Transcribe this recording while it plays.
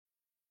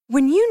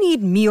When you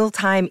need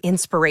mealtime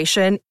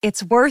inspiration,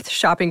 it's worth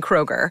shopping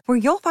Kroger, where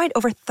you'll find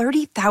over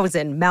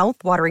 30,000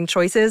 mouth-watering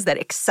choices that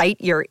excite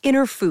your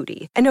inner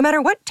foodie. And no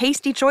matter what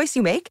tasty choice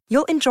you make,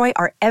 you'll enjoy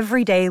our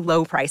everyday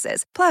low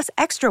prices, plus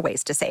extra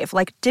ways to save,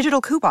 like digital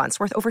coupons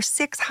worth over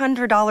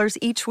 $600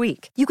 each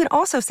week. You can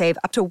also save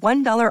up to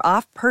 $1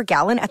 off per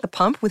gallon at the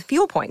pump with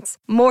fuel points.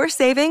 More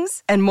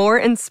savings and more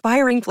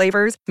inspiring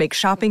flavors make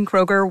shopping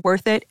Kroger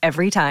worth it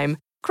every time.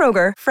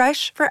 Kroger,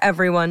 fresh for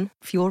everyone.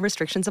 Fuel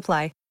restrictions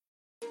apply.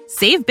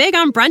 Save big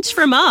on brunch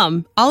for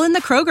mom, all in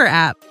the Kroger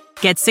app.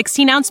 Get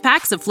 16-ounce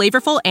packs of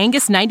flavorful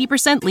Angus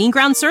 90% lean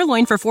ground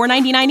sirloin for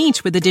 $4.99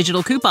 each with a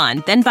digital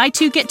coupon. Then buy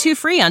 2, get 2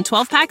 free on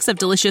 12 packs of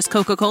delicious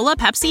Coca-Cola,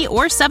 Pepsi,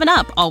 or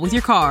 7-Up, all with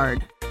your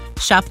card.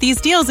 Shop these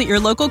deals at your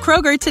local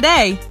Kroger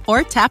today,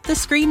 or tap the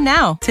screen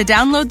now to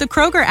download the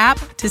Kroger app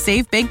to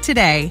save big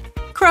today.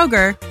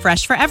 Kroger,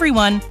 fresh for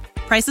everyone.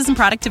 Prices and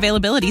product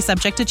availability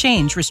subject to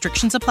change.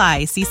 Restrictions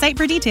apply. See site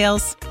for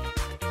details.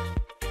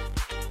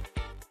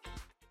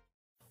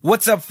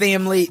 What's up,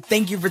 family?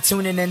 Thank you for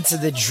tuning in to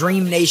the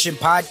Dream Nation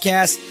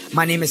podcast.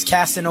 My name is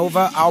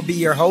Casanova. I'll be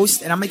your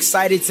host, and I'm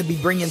excited to be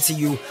bringing to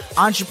you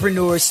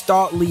entrepreneurs,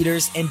 thought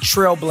leaders, and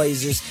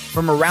trailblazers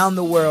from around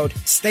the world.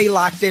 Stay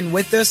locked in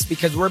with us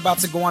because we're about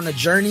to go on a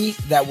journey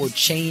that will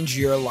change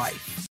your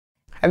life.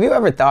 Have you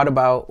ever thought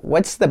about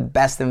what's the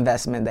best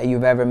investment that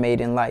you've ever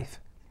made in life?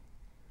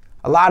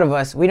 A lot of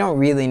us, we don't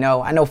really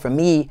know. I know for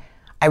me,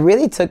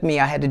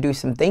 I had to do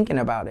some thinking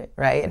about it,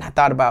 right? And I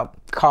thought about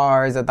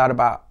cars, I thought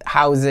about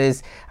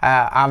houses.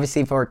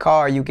 Obviously for a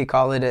car, you could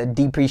call it a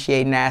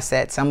depreciating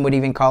asset. Some would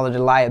even call it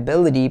a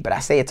liability, but I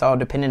say it's all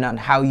dependent on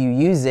how you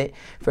use it.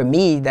 For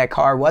me, that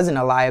car wasn't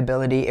a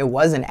liability, it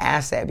was an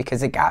asset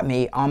because it got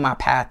me on my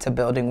path to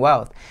building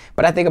wealth.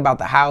 But I think about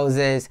the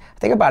houses, I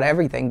think about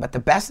everything, but the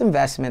best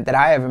investment that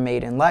I ever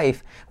made in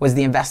life was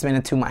the investment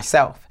into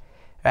myself.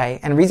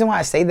 Right? And the reason why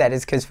I say that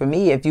is because for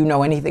me, if you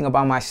know anything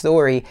about my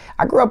story,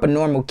 I grew up a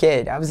normal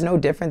kid. I was no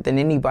different than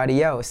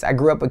anybody else. I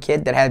grew up a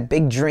kid that had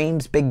big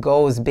dreams, big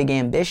goals, big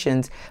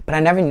ambitions, but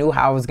I never knew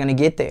how I was going to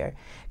get there.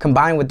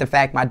 Combined with the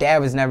fact my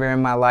dad was never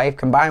in my life,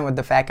 combined with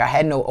the fact I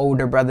had no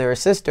older brother or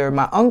sister,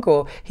 my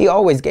uncle, he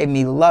always gave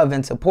me love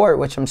and support,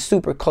 which I'm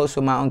super close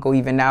with my uncle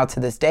even now to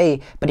this day,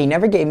 but he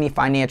never gave me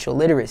financial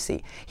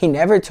literacy. He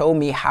never told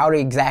me how to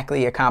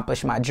exactly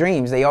accomplish my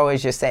dreams. They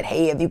always just said,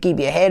 hey, if you keep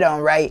your head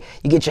on right,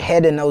 you get your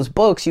head in those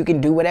books, you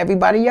can do what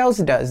everybody else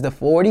does, the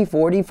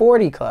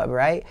 40-40-40 club,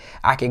 right?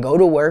 I could go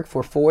to work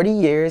for 40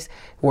 years,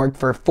 work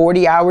for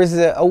 40 hours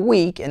a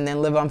week, and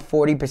then live on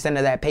 40%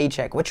 of that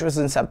paycheck, which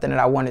wasn't something that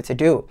I wanted to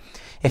do.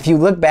 If you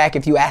look back,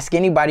 if you ask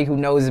anybody who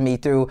knows me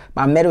through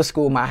my middle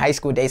school, my high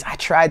school days, I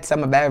tried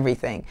some of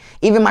everything.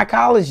 Even my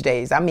college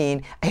days. I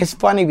mean, it's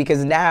funny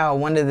because now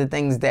one of the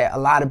things that a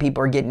lot of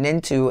people are getting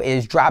into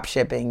is drop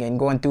shipping and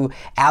going through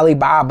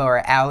Alibaba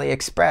or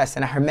AliExpress.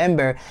 And I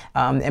remember,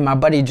 and my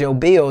buddy Joe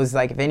Beals,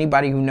 like if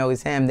anybody who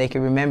knows him, they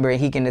can remember,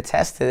 he can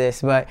attest to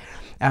this, but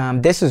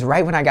this was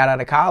right when I got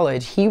out of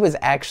college. He was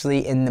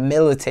actually in the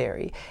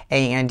military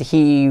and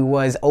he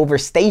was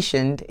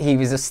overstationed. He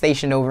was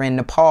stationed over in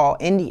Nepal,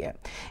 India.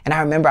 And I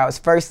remember I was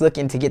first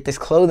looking to get this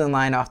clothing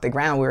line off the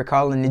ground. We were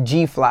calling the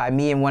G-Fly,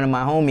 me and one of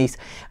my homies.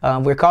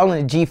 We were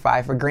calling it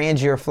G-Fly for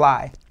Grandeur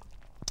Fly.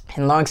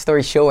 And long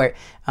story short,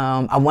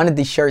 I wanted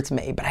these shirts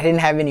made, but I didn't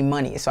have any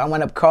money. So I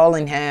went up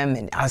calling him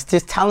and I was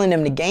just telling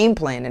him the game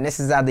plan. And this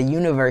is how the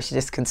universe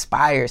just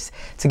conspires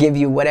to give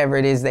you whatever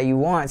it is that you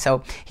want.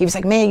 So he was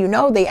like, man, you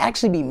know, they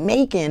actually be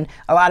making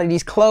a lot of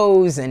these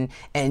clothes and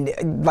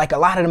like a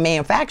lot of the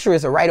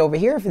manufacturers are right over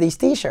here for these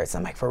t-shirts.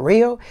 I'm like, for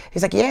real?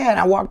 He's like, yeah.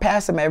 And I walk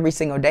past him every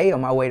single day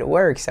on my way to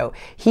work. So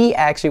he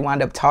actually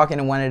wound up talking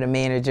to one of the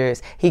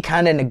managers. He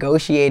kind of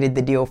negotiated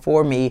the deal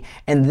for me.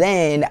 And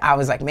then I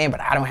was like, man, but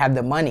I don't have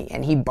the money.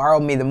 And he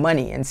borrowed me the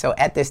money. And so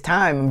at this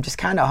time, I'm just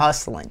kind of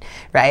hustling,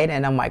 right?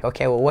 And I'm like,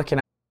 okay, well, what can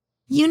I?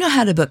 You know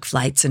how to book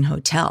flights and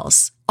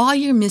hotels. All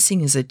you're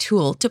missing is a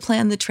tool to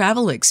plan the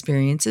travel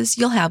experiences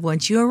you'll have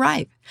once you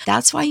arrive.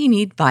 That's why you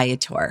need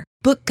Viator.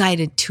 Book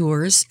guided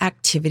tours,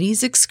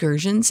 activities,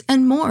 excursions,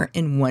 and more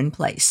in one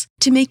place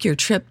to make your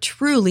trip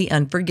truly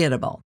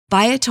unforgettable.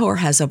 Viator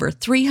has over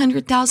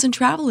 300,000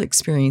 travel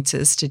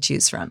experiences to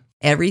choose from.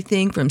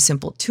 Everything from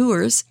simple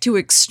tours to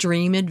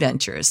extreme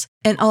adventures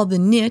and all the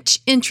niche,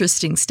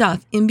 interesting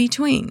stuff in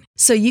between.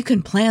 So you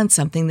can plan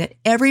something that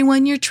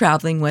everyone you're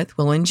traveling with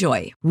will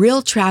enjoy.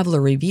 Real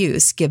traveler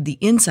reviews give the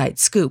inside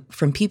scoop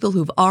from people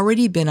who've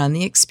already been on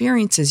the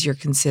experiences you're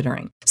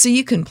considering. So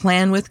you can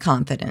plan with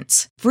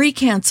confidence. Free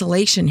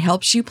cancellation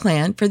helps you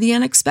plan for the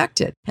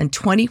unexpected. And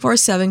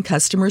 24/7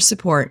 customer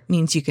support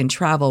means you can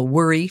travel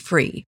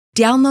worry-free.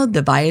 Download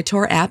the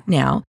Viator app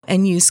now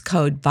and use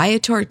code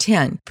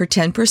Viator10 for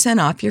 10%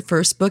 off your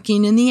first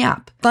booking in the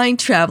app. Find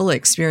travel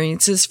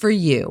experiences for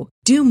you.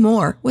 Do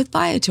more with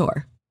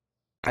Viator.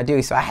 I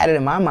do. So I had it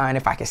in my mind,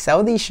 if I could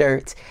sell these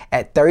shirts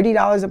at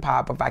 $30 a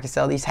pop, or if I could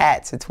sell these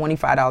hats at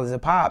 $25 a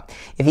pop,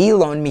 if he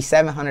loaned me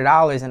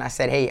 $700 and I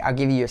said, hey, I'll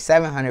give you your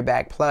 $700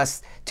 back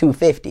plus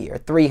 $250 or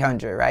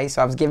 $300, right?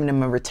 So I was giving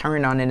him a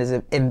return on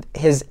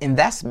his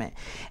investment.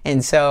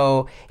 And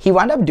so he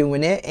wound up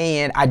doing it,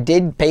 and I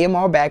did pay him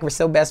all back. We're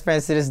still best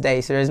friends to this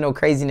day, so there's no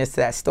craziness to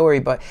that story.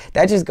 But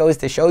that just goes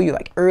to show you,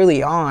 like,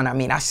 early on, I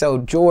mean, I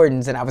sold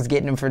Jordans and I was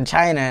getting them from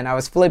China and I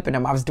was flipping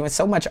them. I was doing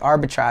so much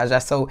arbitrage. I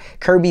sold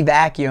Kirby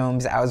vacuums.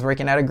 I was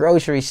working at a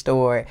grocery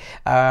store,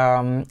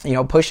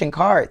 pushing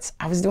carts.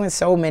 I was doing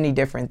so many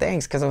different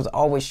things because I was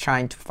always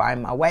trying to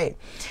find my way.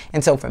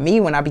 And so for me,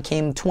 when I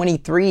became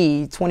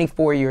 23,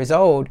 24 years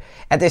old,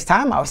 at this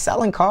time I was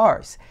selling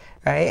cars.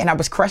 Right? And I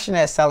was crushing it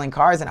at selling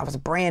cars, and I was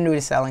brand new to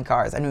selling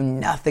cars. I knew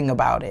nothing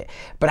about it,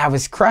 but I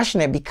was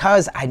crushing it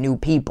because I knew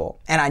people,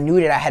 and I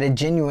knew that I had a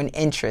genuine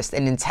interest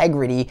and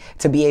integrity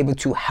to be able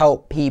to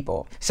help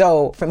people.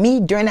 So for me,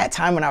 during that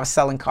time when I was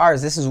selling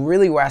cars, this is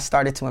really where I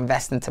started to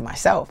invest into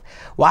myself.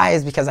 Why?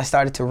 Is because I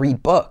started to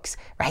read books,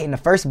 right? And the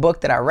first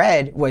book that I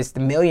read was The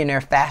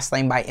Millionaire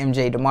Fastlane by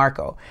M.J.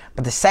 DeMarco.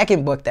 But the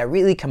second book that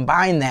really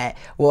combined that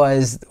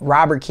was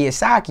Robert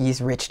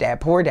Kiyosaki's Rich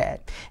Dad, Poor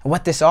Dad. And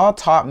what this all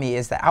taught me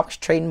is that I was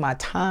trading my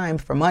time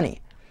for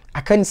money. I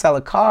couldn't sell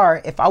a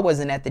car if I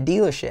wasn't at the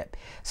dealership.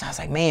 So I was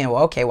like, man,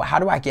 how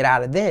do I get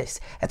out of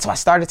this? And so I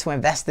started to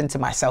invest into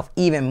myself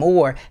even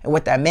more. And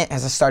what that meant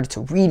is I started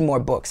to read more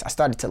books. I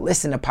started to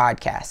listen to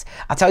podcasts.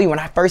 I'll tell you, when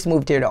I first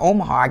moved here to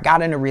Omaha, I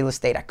got into real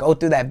estate. I go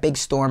through that big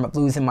storm of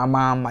losing my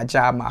mom, my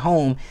job, my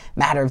home,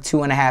 matter of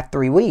 2.5,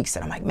 3 weeks.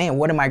 And I'm like, man,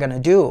 what am I going to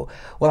do?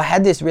 Well, I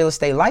had this real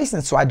estate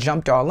license, so I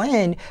jumped all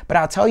in. But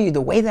I'll tell you, the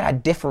way that I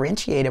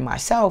differentiated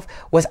myself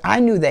was I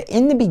knew that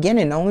in the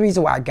beginning, the only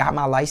reason why I got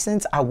my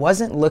license, I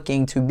wasn't looking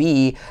to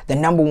be the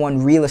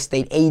 #1 real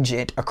estate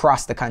agent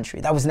across the country.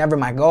 That was never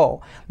my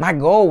goal. My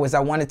goal was I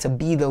wanted to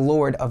be the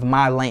Lord of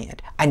my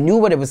land. I knew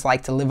what it was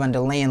like to live under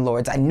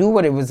landlords. I knew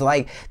what it was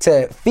like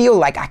to feel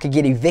like I could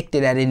get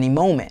evicted at any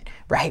moment,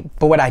 right?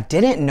 But what I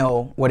didn't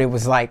know what it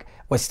was like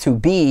was to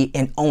be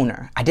an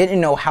owner. I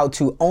didn't know how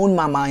to own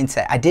my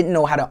mindset. I didn't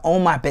know how to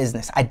own my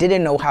business. I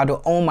didn't know how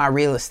to own my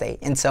real estate.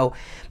 And so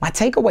my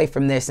takeaway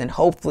from this, and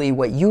hopefully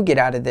what you get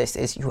out of this,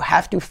 is you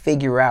have to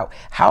figure out,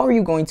 how are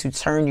you going to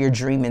turn your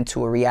dream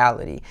into a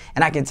reality?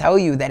 And I can tell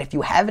you that if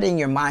you have it in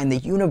your mind, the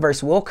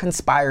universe will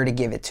conspire to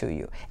give it to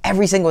you.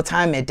 Every single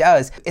time it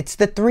does. It's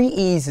the 3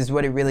 E's is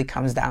what it really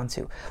comes down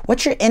to.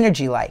 What's your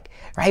energy like,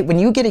 right? When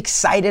you get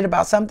excited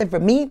about something, for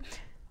me,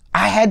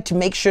 I had to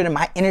make sure that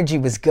my energy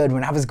was good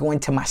when I was going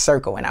to my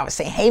circle and I was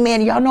saying, hey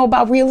man, y'all know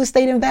about real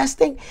estate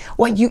investing?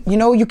 Well, you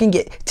can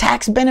get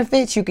tax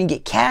benefits, you can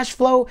get cash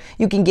flow,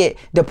 you can get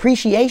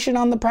depreciation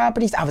on the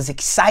properties. I was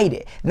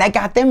excited, and that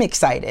got them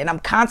excited, and I'm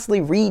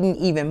constantly reading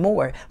even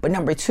more. But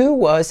number 2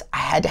 was I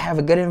had to have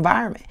a good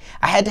environment.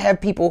 I had to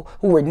have people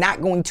who were not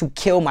going to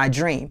kill my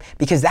dream,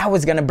 because that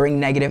was going to bring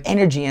negative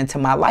energy into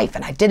my life,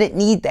 and I didn't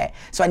need that.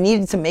 So I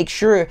needed to make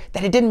sure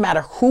that it didn't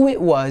matter who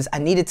it was, I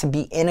needed to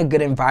be in a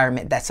good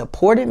environment that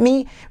supported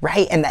me,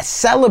 right? And that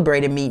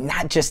celebrated me,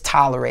 not just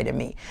tolerated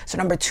me. So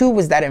number 2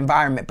 was that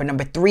environment. But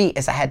number 3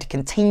 is I had to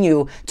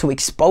continue to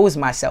expose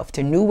myself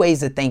to new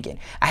ways of thinking.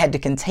 I had to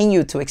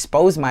continue to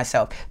expose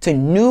myself to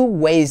new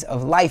ways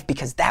of life,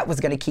 because that was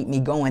going to keep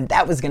me going.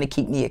 That was going to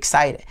keep me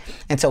excited.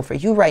 And so for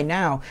you right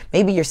now,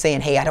 maybe you're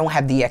saying, hey, I don't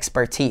have the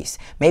expertise.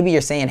 Maybe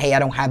you're saying, hey, I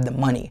don't have the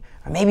money.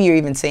 Or maybe you're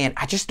even saying,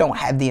 I just don't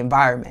have the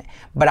environment.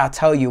 But I'll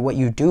tell you, what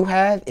you do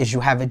have is you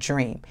have a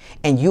dream.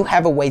 And you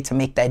have a way to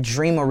make that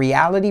dream a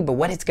reality. But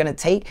what it's going to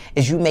take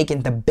is you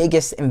making the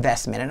biggest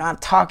investment. And I'm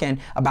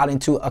talking about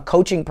into a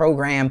coaching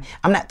program.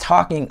 I'm not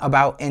talking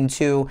about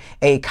into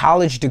a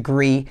college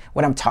degree.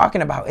 What I'm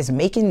talking about is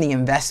making the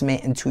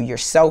investment into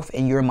yourself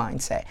and your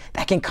mindset.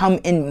 That can come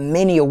in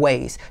many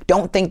ways.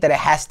 Don't think that it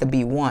has to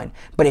be one.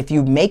 But if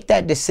you make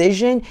that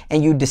decision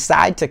and you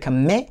decide to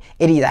commit,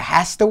 it either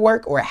has to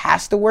work or it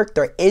has to work.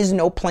 There is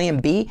no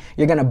plan B.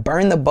 You're going to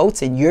burn the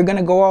boats and you're going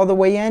to go all the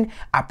way in.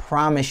 I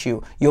promise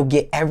you, you'll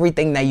get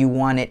everything that you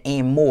wanted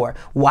and more.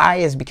 Why?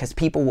 Is because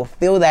people will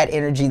feel that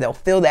energy, they'll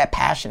feel that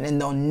passion,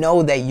 and they'll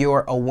know that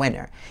you're a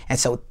winner. And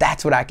so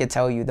that's what I could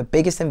tell you. The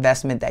biggest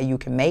investment that you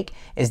can make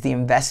is the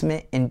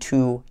investment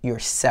into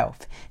yourself.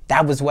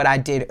 That was what I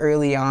did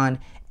early on,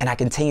 and I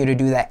continue to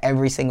do that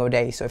every single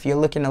day. So if you're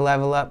looking to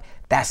level up,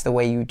 that's the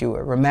way you do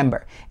it.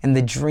 Remember, in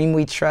the dream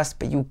we trust,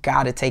 but you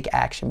gotta take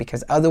action,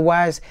 because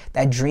otherwise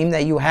that dream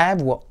that you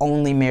have will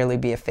only merely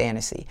be a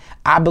fantasy.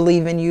 I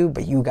believe in you,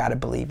 but you gotta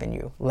believe in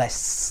you.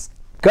 Let's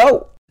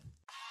go.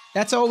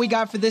 That's all we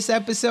got for this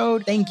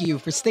episode. Thank you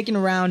for sticking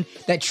around.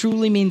 That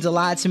truly means a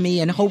lot to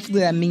me, and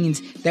hopefully that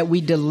means that we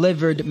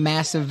delivered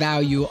massive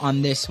value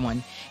on this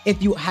one.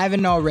 If you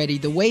haven't already,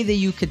 the way that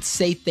you could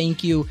say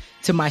thank you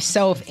to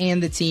myself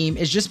and the team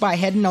is just by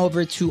heading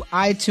over to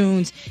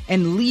iTunes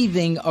and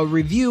leaving a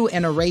review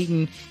and a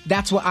rating.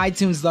 That's what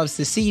iTunes loves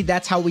to see.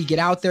 That's how we get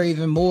out there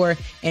even more.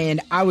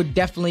 And I would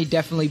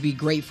definitely be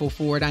grateful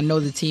for it. I know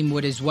the team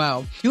would as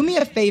well. Do me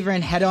a favor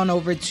and head on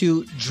over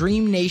to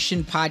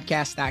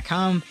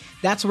dreamnationpodcast.com.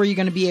 That's where you're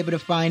going to be able to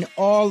find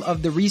all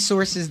of the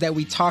resources that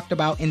we talked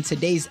about in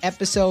today's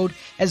episode,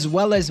 as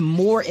well as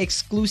more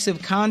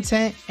exclusive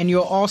content. And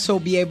you'll also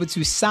be able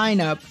to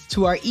sign up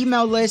to our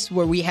email list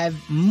where we have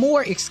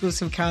more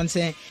exclusive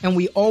content. And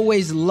we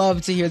always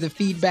love to hear the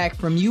feedback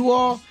from you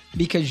all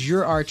because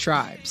you're our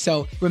tribe.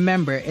 So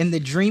remember, in the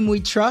dream we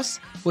trust,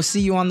 we'll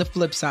see you on the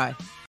flip side.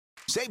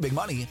 Save big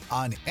money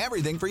on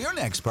everything for your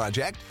next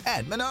project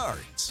at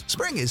Menards.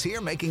 Spring is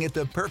here, making it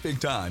the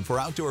perfect time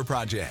for outdoor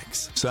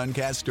projects.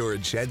 Suncast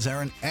storage sheds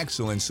are an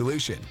excellent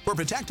solution for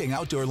protecting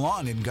outdoor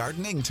lawn and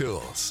gardening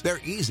tools.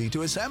 They're easy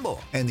to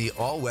assemble, and the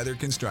all-weather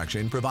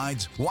construction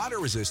provides water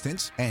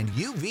resistance and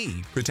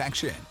UV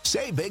protection.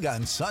 Save big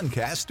on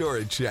Suncast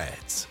storage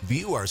sheds.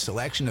 View our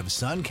selection of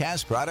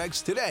Suncast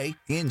products today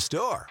in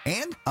store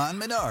and on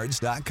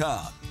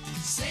Menards.com.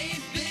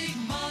 Save big